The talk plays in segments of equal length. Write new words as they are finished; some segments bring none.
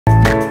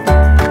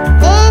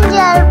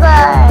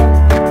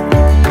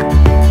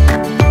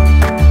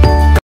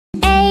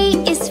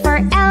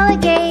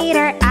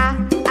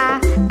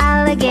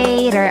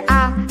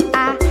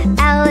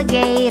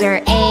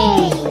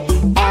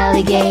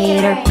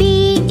alligator.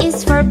 B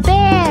is for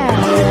bear.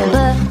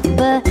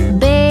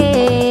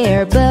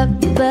 Bear.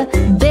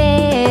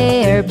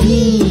 Bear.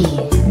 B,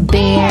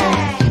 bear.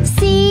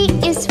 C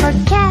is for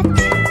cat.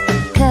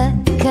 Cat.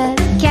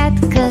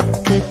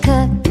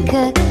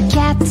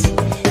 Cat.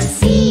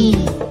 C,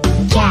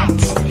 cat.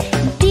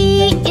 D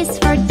is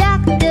for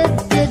duck. Duck.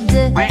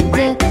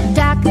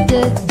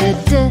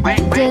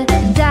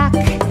 Duck.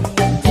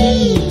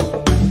 E,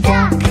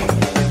 duck.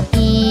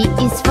 E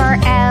is for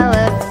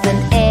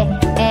elephant.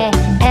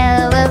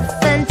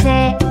 Elephant.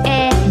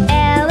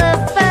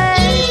 Elephant.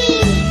 E,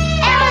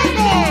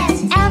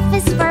 elephant. F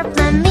is for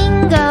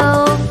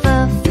flamingo.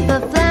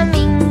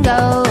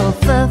 Flamingo.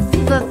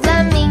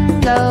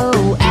 Flamingo.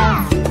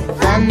 F,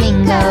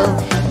 flamingo.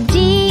 G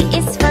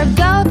is for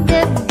goat.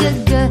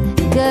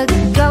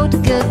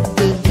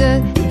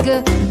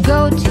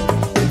 Goat.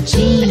 G,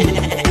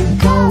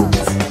 goat.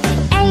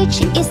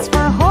 H is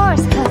for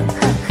horse.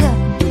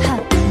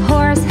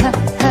 Horse.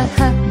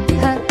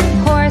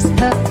 Horse.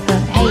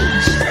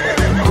 H,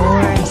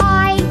 horse. I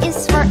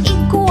is for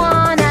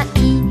iguana.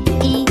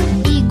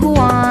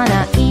 Iguana.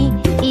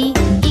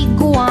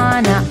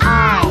 Iguana. I,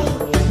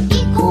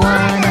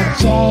 iguana.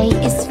 J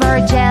is for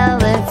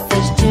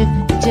jellyfish.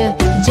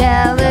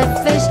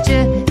 Jellyfish.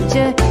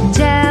 Jellyfish.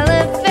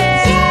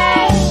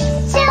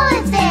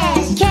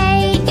 Jellyfish. K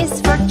is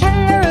for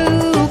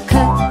kangaroo.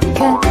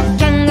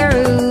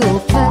 Kangaroo.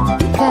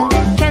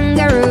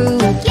 Kangaroo.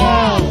 K,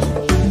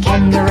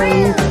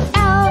 kangaroo.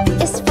 L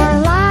is for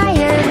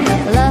lion.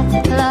 Lion.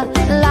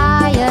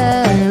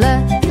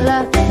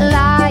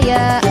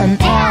 Lion.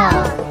 L,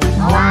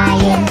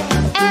 lion.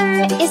 M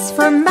is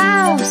for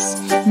mouse.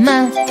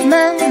 Mouse.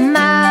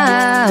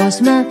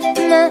 Mouse.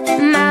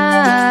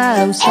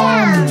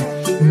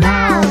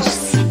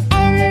 Mouse.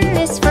 N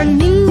is for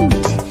newt.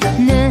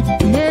 Newt.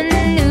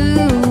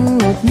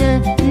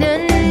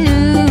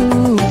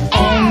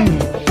 N,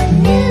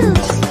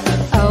 newt.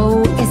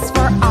 O is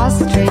for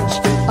ostrich.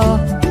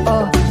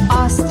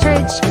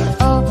 Ostrich.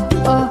 Ostrich. O,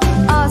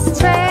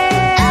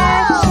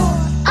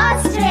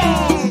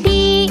 ostrich. P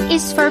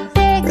is for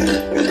pig.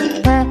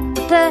 Pig.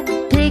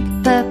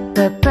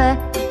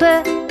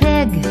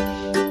 Pig.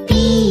 P,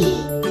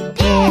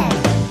 pig.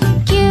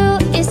 Q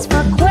is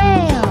for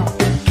quail.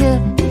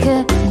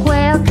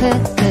 Quail.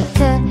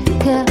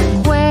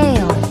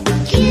 Quail.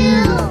 Q,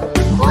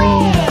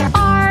 quail.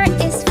 R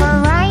is for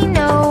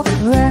rhino.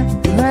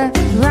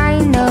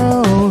 Rhino.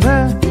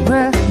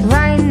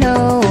 Rhino.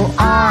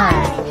 R,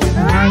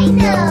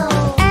 rhino.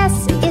 S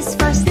is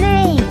for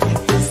snake.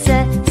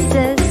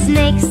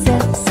 Snake.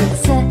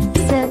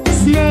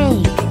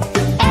 Snake.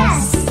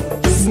 S,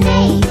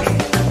 snake.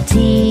 T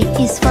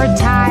is for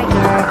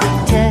tiger.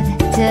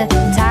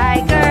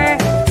 Tiger.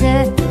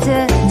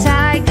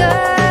 Tiger.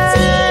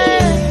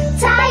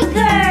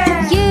 Tiger.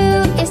 U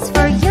is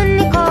for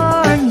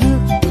unicorn.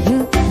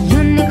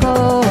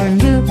 Unicorn.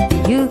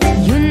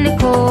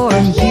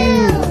 Unicorn.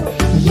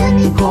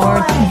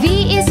 Unicorn. V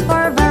is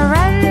for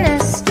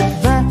varanus.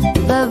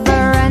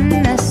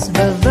 Varanus.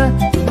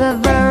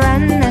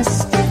 Varanus.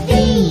 V,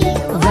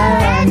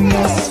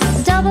 varanus.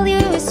 W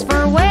is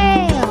for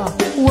whale.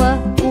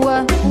 Whale.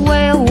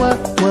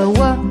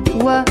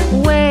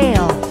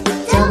 Whale.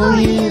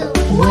 W,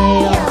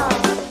 whale.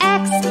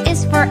 X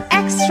is for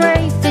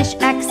x-ray fish.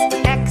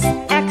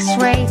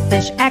 X-ray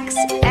fish.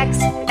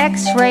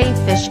 X-ray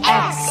fish.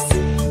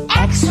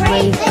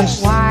 X-ray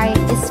fish. Y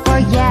is for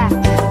yak.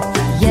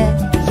 Yak.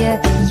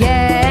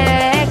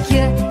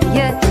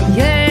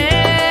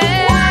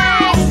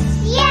 Y,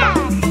 yak.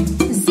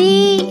 Z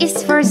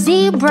is for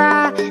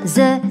zebra.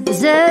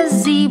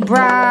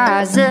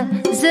 Zebra.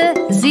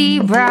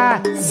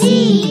 Zebra. Z,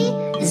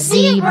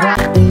 zebra.